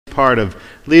part of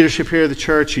leadership here at the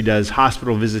church. She does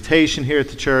hospital visitation here at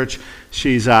the church.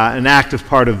 She's an active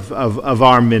part of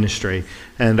our ministry,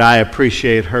 and I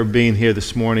appreciate her being here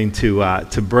this morning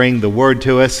to bring the word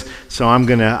to us. So I'm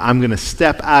gonna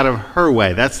step out of her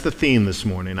way. That's the theme this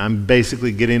morning. I'm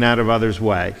basically getting out of others'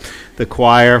 way. The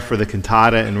choir for the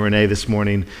cantata and Renee this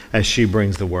morning as she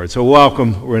brings the word. So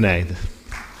welcome, Renee.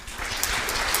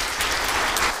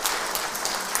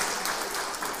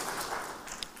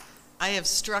 I have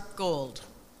struck gold.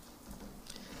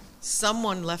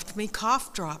 Someone left me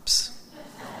cough drops.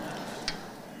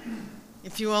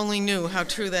 If you only knew how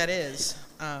true that is.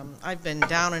 I've been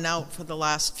down and out for the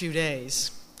last few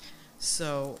days.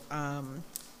 So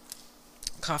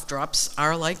cough drops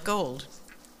are like gold.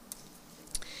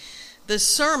 This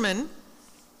sermon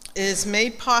is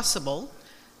made possible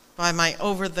by my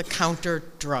over-the-counter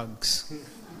drugs.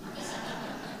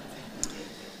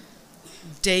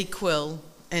 Dayquil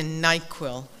and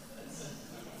NyQuil,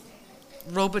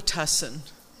 Robitussin,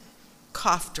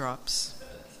 cough drops.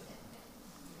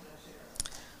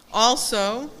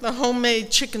 Also, the homemade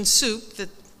chicken soup that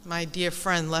my dear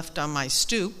friend left on my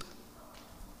stoop.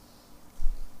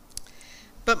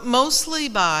 But mostly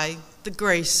by the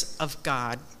grace of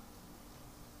God.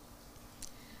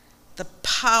 The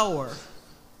power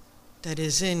that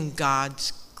is in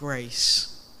God's grace.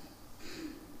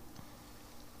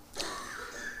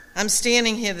 I'm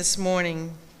standing here this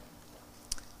morning.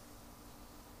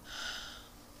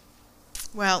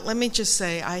 Well, let me just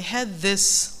say, I had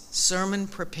this sermon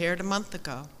prepared a month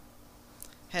ago.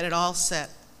 Had it all set.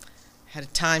 Had a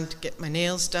time to get my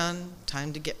nails done,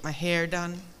 time to get my hair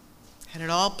done. Had it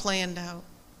all planned out.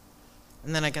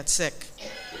 And then I got sick.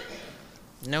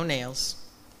 No nails,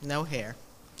 no hair.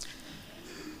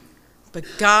 But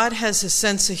God has a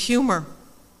sense of humor.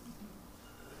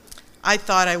 I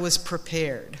thought I was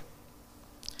prepared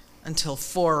until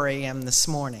 4 a.m. this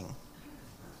morning.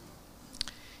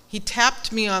 He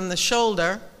tapped me on the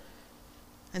shoulder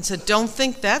and said, "Don't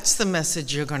think that's the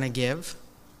message you're going to give."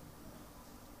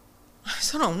 I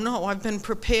said, "Oh no, I've been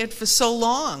prepared for so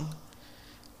long."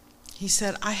 He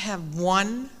said, "I have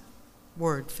one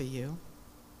word for you,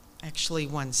 actually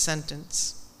one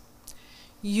sentence.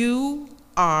 You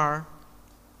are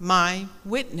my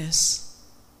witness.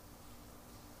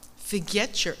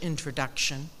 Forget your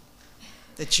introduction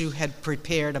that you had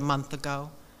prepared a month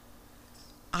ago.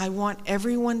 I want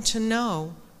everyone to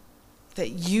know that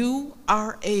you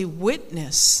are a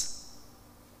witness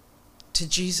to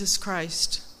Jesus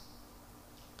Christ."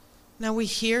 Now we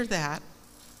hear that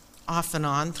off and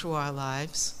on through our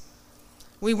lives.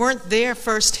 We weren't there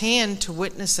firsthand to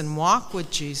witness and walk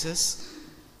with Jesus,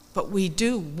 but we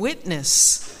do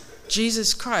witness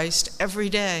Jesus Christ every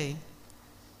day.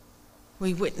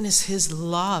 We witness his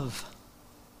love,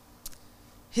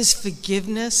 his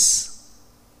forgiveness,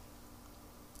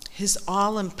 his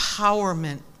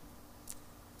all-empowerment.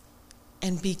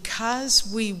 And because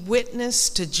we witness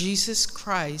to Jesus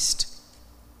Christ,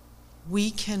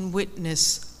 we can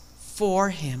witness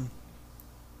for him.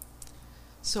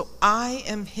 So I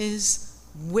am his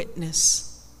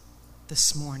witness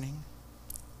this morning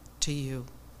to you.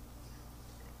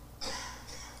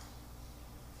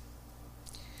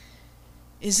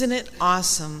 Isn't it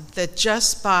awesome that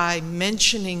just by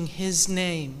mentioning his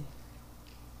name,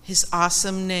 his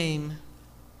awesome name,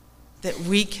 that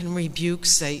we can rebuke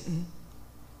Satan?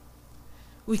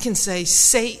 We can say,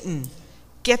 "Satan,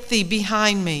 get thee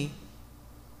behind me.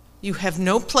 You have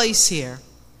no place here."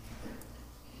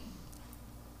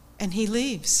 And he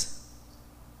leaves.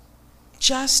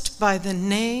 Just by the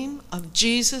name of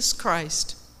Jesus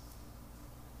Christ.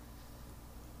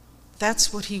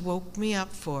 That's what he woke me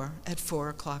up for at 4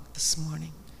 o'clock this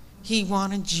morning. He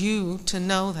wanted you to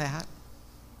know that.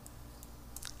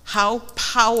 How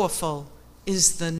powerful is the